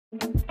All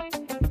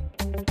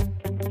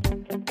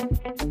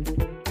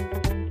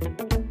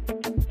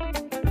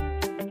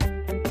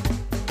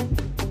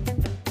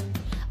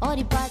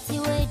the party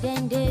way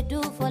then they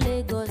do for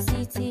Lagos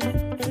City.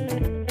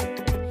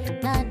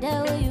 Now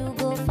there where you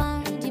go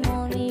find the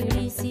money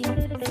receipt.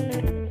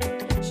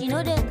 She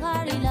know they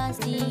carry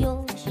last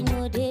yo, she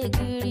know they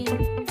greedy.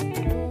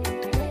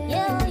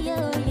 Yeah,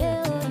 yeah,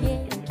 yeah,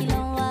 yeah,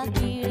 kilonwa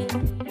kiri.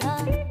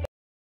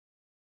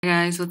 Hi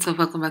guys, what's up?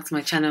 Welcome back to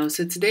my channel.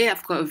 So today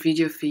I've got a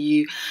video for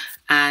you,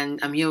 and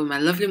I'm here with my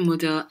lovely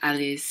model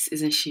Alice.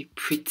 Isn't she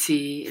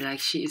pretty? Like,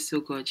 she is so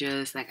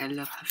gorgeous. Like, I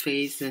love her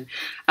face, and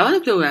I want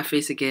to play with her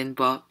face again.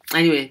 But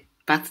anyway,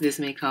 back to this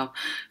makeup.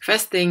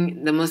 First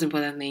thing, the most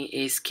important thing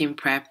is skin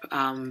prep.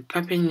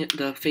 Prepping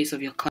the face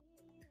of your client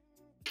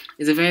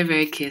is a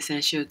very key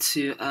essential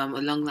to a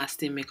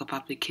long-lasting makeup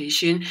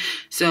application.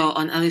 So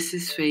on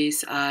Alice's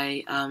face,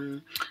 I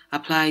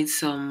applied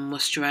some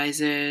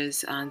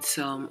moisturizers and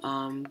some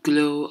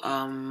glow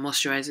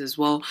moisturizer as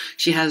well.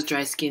 She has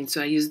dry skin,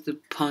 so I used the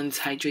Pond's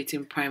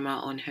hydrating primer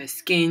on her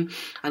skin,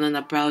 and on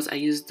her brows I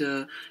used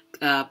the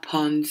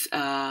Pond's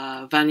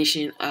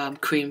vanishing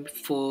cream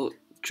for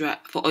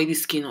oily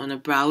skin on her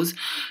brows.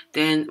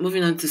 Then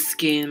moving on to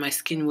skin, my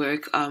skin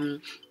work.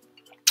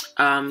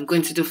 I'm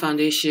going to do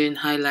foundation,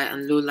 highlight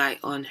and low light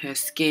on her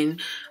skin.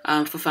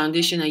 For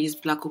foundation, I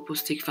used Black Opal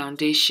Stick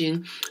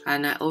foundation,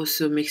 and I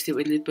also mixed it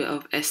with a little bit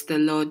of Estee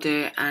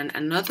Lauder and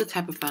another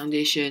type of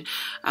foundation.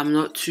 I'm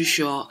not too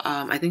sure.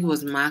 I think it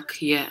was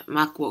MAC. Yeah,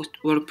 MAC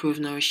Waterproof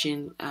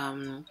Nourishing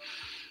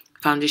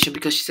foundation,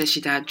 because she said she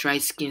had dry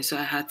skin, so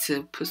I had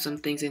to put some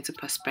things into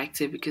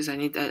perspective because I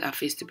need her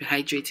face to be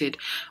hydrated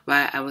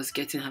while I was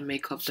getting her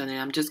makeup done. And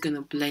I'm just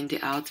gonna blend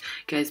it out,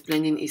 guys.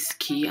 Blending is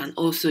key. And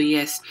also,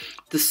 yes,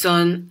 the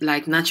sun,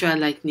 like natural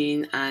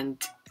lightning,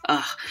 and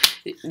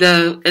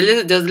there's a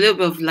little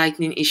bit of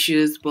lightning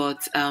issues,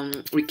 but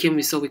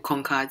we saw we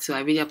conquered. So I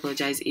really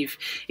apologize if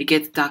it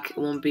gets dark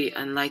one bit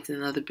and light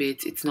another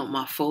bit. It's not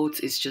my fault,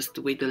 it's just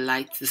the way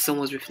the sun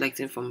was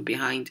reflecting from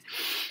behind.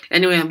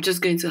 Anyway, I'm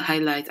just going to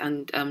highlight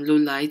and low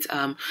light.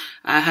 I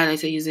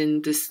highlighted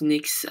using this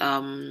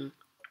NYX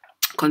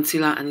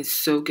concealer, and it's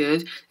so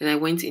good. Then I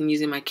went in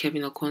using my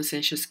Kevyn Aucoin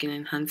Sensual Skin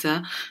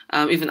Enhancer.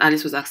 Even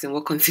Alice was asking,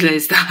 what concealer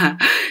is that?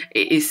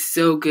 It is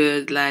so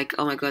good. Like,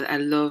 oh my god, I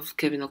love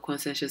Kevyn Aucoin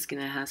Sensual Skin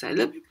Enhancer. A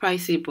little bit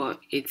pricey, but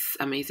it's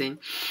amazing.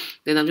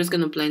 Then I'm just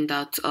going to blend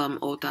out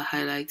all the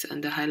highlights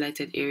and the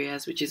highlighted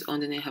areas, which is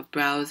underneath her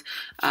brows,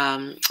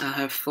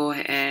 her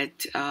forehead,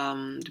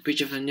 the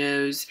bridge of her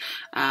nose,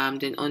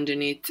 then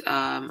underneath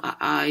her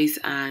eyes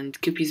and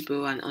Cupid's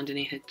bow, and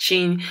underneath her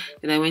chin.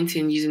 Then I went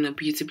in using a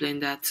beauty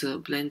blender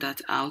to blend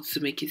that out to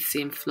make it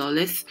seem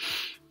flawless.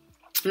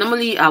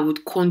 Normally I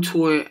would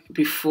contour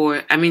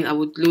before, I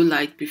would low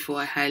light before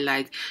I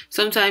highlight.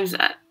 Sometimes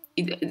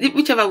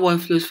whichever one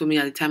flows for me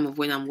at the time of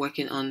when I'm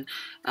working on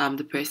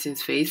the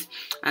person's face.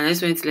 And I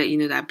just wanted to let you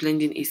know that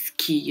blending is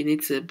key. You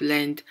need to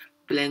blend.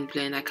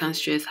 I can't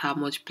stress how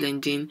much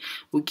blending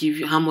will give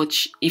you, how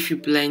much if you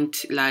blend,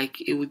 like,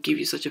 it would give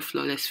you such a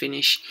flawless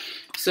finish.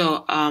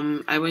 So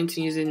I went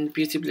in using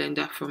beauty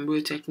blender from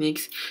Real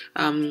Techniques.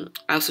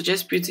 I'll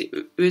suggest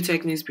Real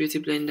Techniques beauty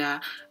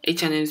blender,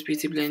 H&M's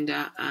beauty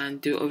blender,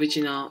 and the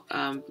original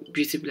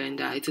beauty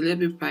blender. It's a little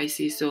bit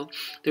pricey, so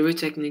the Real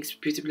Techniques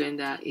beauty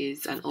blender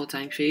is an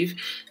all-time fave.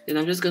 Then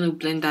I'm just going to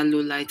blend that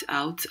low light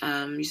out,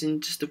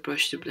 using just a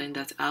brush to blend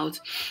that out.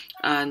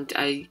 And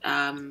I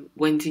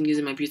went in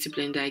using my beauty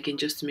blender again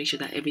just to make sure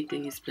that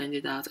everything is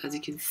blended out. As you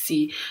can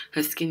see,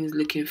 her skin is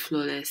looking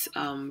flawless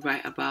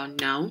right about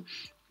now.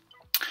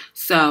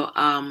 So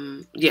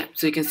yeah,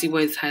 so you can see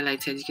where it's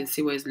highlighted, you can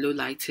see where it's low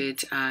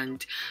lighted,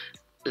 and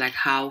like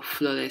how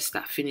flawless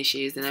that finish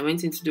is. Then I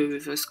went in to do a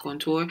reverse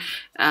contour.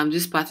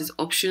 This part is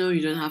optional, you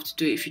don't have to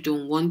do it if you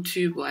don't want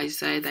to, but I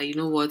decided that, you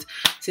know what,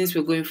 since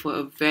we're going for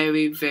a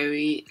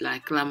very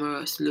like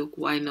glamorous look,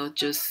 why not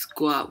just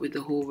go out with the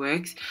whole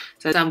works.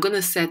 So I'm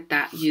gonna set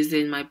that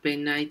using my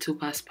Ben Nye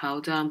Topaz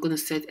powder. I'm gonna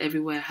set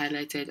everywhere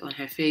highlighted on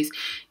her face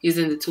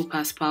using the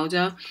Topaz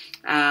powder,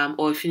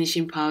 or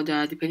finishing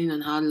powder, depending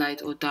on how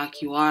light or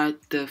dark you are.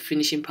 The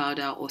finishing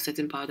powder or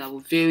setting powder will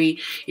vary.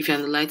 If you're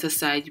on the lighter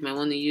side, you might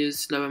want to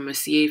use Laura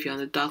Mercier. If you're on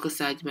the darker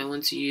side, you might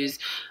want to use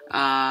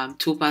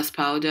Topaz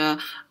powder.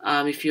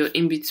 If you're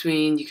in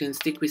between, you can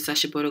stick with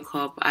Sacha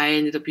Buttercup. I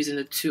ended up using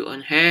the two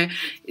on her.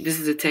 This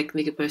is a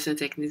technique, a personal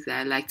technique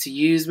that I like to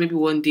use. Maybe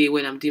one day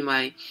when I'm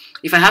doing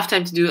if I have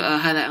time to do a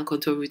highlight and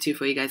contour routine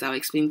for you guys, I'll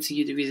explain to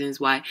you the reasons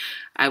why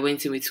I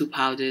went in with two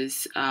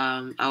powders, or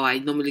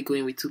I normally go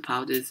in with two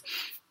powders.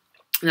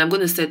 And I'm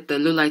going to set the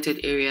low lighted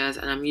areas,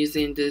 and I'm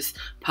using this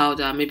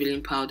powder,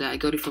 Maybelline powder. I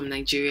got it from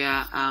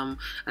Nigeria, and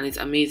it's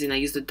amazing. I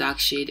use the dark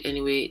shade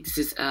anyway. This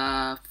is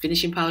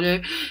finishing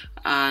powder.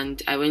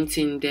 and I went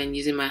in then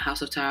using my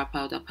House of Tara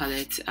powder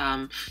palette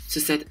to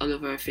set all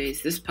over her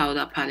face. This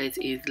powder palette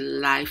is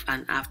life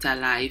and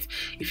afterlife.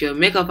 If you're a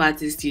makeup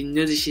artist, you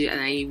know the shit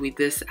and I eat with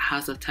this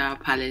House of Tara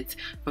palette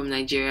from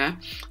Nigeria.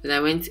 Then I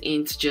went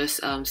in to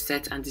just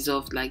set and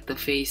dissolve like the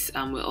face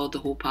with all the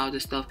whole powder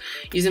stuff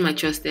using my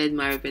trusted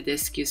Mario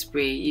Badescu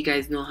spray. You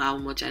guys know how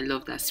much I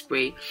love that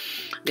spray.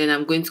 Then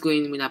I'm going to go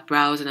in with a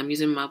brows, and I'm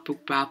using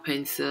MacBook brow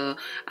pencil,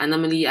 and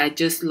normally I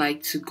just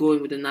like to go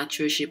in with the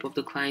natural shape of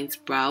the client's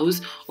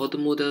brows or the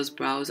model's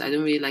brows. I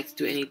don't really like to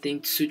do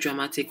anything too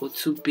dramatic or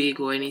too big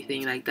or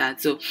anything like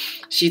that. So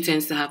she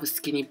tends to have a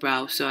skinny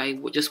brow, so I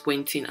just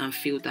went in and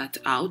filled that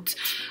out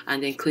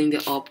and then cleaned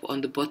it up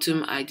on the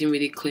bottom. I didn't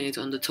really clean it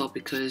on the top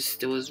because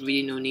there was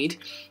really no need.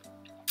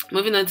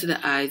 Moving on to the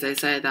eyes, I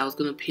decided I was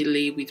going to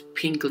play with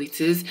pink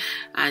glitters,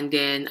 and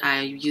then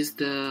I used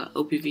the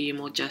OPV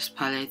Modjas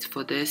palette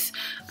for this,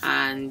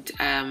 and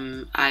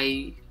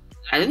I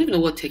don't even know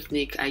what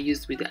technique I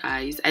used with the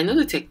eyes. I know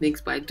the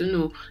techniques, but I don't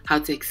know how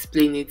to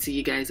explain it to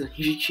you guys on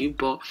YouTube.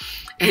 But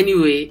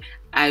anyway,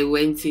 I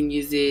went in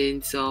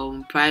using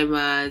some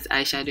primers,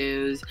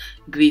 eyeshadows,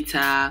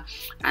 glitter,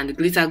 and the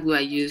glitter glue I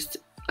used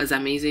was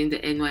amazing. The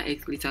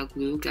NYX glitter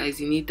glue, guys,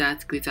 you need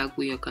that glitter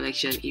glue in your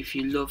collection if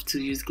you love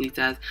to use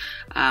glitters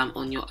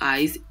on your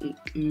eyes.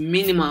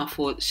 Minimal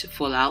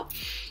fallout.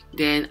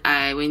 Then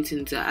I went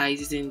into eyes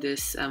using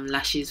this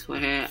lashes for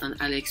her on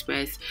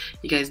AliExpress.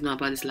 You guys know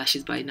about these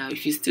lashes by now.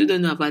 If you still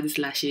don't know about these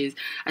lashes,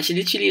 I should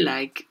literally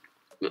like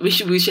we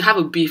should have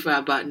a beef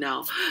about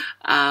now.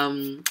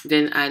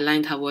 Then I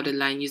lined her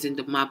waterline using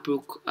the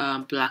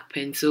MacBook black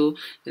pencil.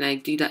 Then I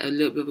did a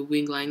little bit of a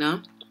wing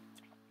liner.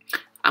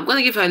 I'm going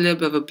to give her a little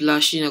bit of a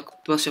blush, you know,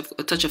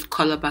 a touch of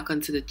color back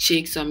onto the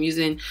cheeks. So I'm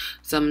using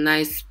some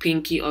nice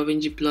pinky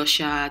orangey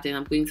blusher. Then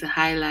I'm going to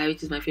highlight,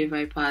 which is my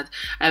favorite part.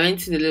 I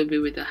went in a little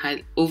bit with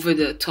the over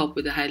the top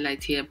with the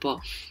highlight here, but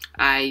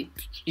I,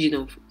 you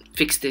know,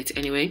 fixed it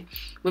anyway.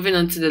 Moving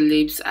on to the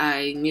lips,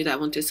 I knew that I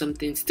wanted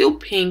something still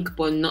pink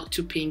but not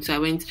too pink, so I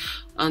went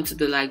onto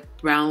the like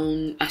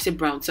brown, I said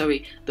brown,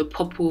 sorry, the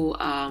purple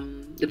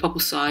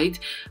side,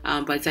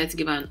 but I decided to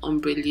give her an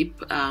ombre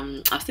lip.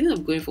 I was thinking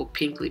of going for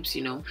pink lips,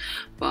 you know,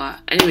 but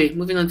anyway,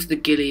 moving on to the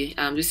Gele.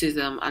 This is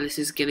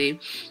Alice's Gele.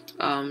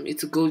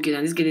 It's a gold Gele,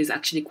 and this Gele is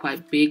actually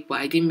quite big, but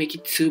I didn't make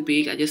it too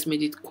big. I just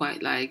made it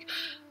quite like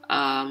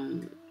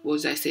what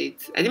was I say?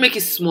 I didn't make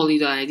it small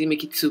either, and I didn't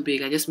make it too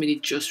big. I just made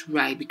it just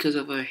right because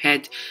of her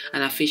head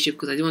and her face shape,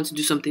 because I didn't want to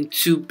do something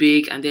too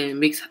big and then it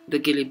makes the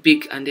Gele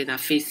big and then her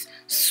face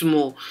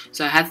small.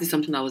 So I had to do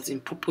something that was in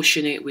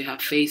proportionate with her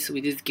face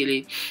with this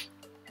Gele.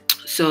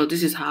 So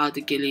this is how the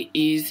Gele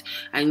is.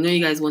 I know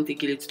you guys want a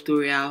Gele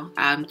tutorial.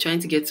 I'm trying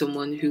to get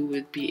someone who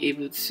would be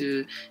able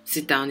to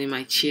sit down in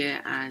my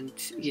chair and,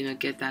 you know,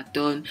 get that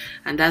done.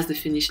 And that's the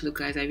finished look,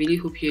 guys. I really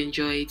hope you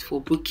enjoy it.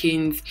 For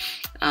bookings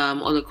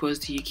all across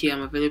the UK,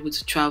 I'm available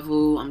to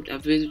travel. I'm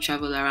available to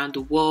travel around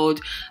the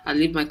world. I'll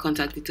leave my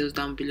contact details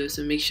down below,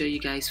 so make sure you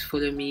guys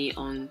follow me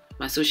on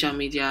my social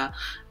media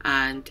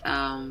and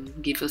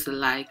give us a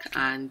like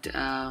and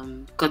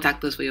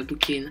contact us for your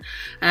booking.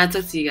 And I'll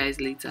talk to you guys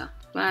later.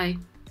 Bye.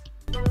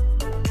 But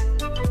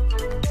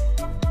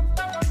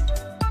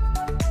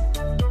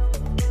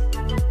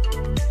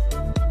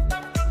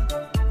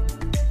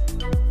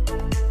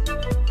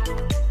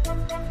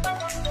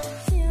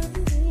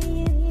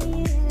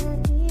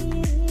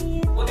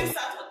this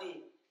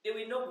Saturday, they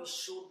will know we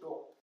showed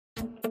up.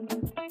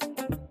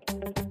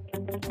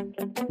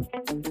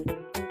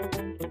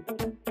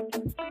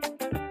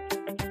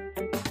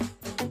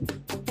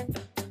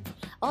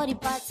 All the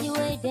party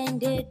way then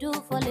they do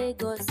for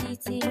Lagos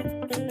City.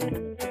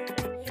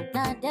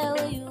 Now there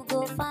where you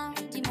go find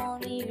the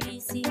money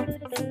receipt.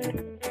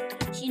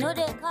 She know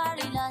they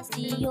carry last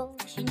yo,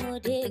 she know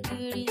they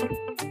greedy.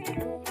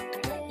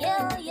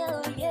 Yeah,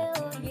 yeah, yeah,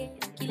 yeah,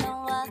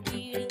 kilon wa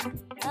kiri.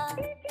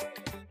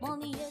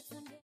 Mommy here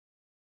today.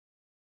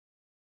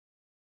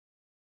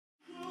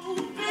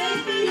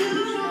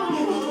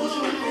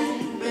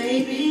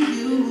 Baby,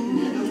 you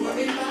never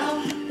worry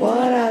about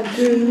what I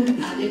do.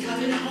 I'll be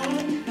coming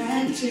home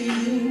back to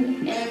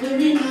you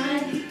every night.